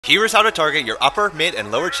Here is how to target your upper, mid,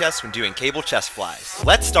 and lower chest when doing cable chest flies.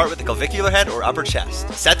 Let's start with the clavicular head or upper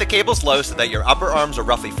chest. Set the cables low so that your upper arms are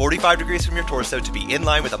roughly 45 degrees from your torso to be in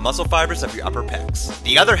line with the muscle fibers of your upper pecs.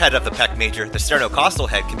 The other head of the pec major, the sternocostal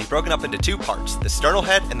head, can be broken up into two parts, the sternal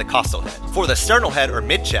head and the costal head. For the sternal head or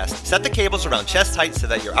mid chest, set the cables around chest height so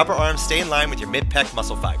that your upper arms stay in line with your mid pec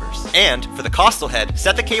muscle fibers. And for the costal head,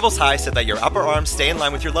 set the cables high so that your upper arms stay in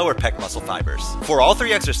line with your lower pec muscle fibers. For all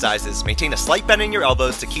three exercises, maintain a slight bend in your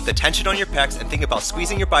elbows to keep the tension on your pecs and think about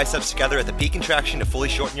squeezing your biceps together at the peak contraction to fully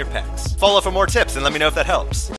shorten your pecs. Follow for more tips and let me know if that helps.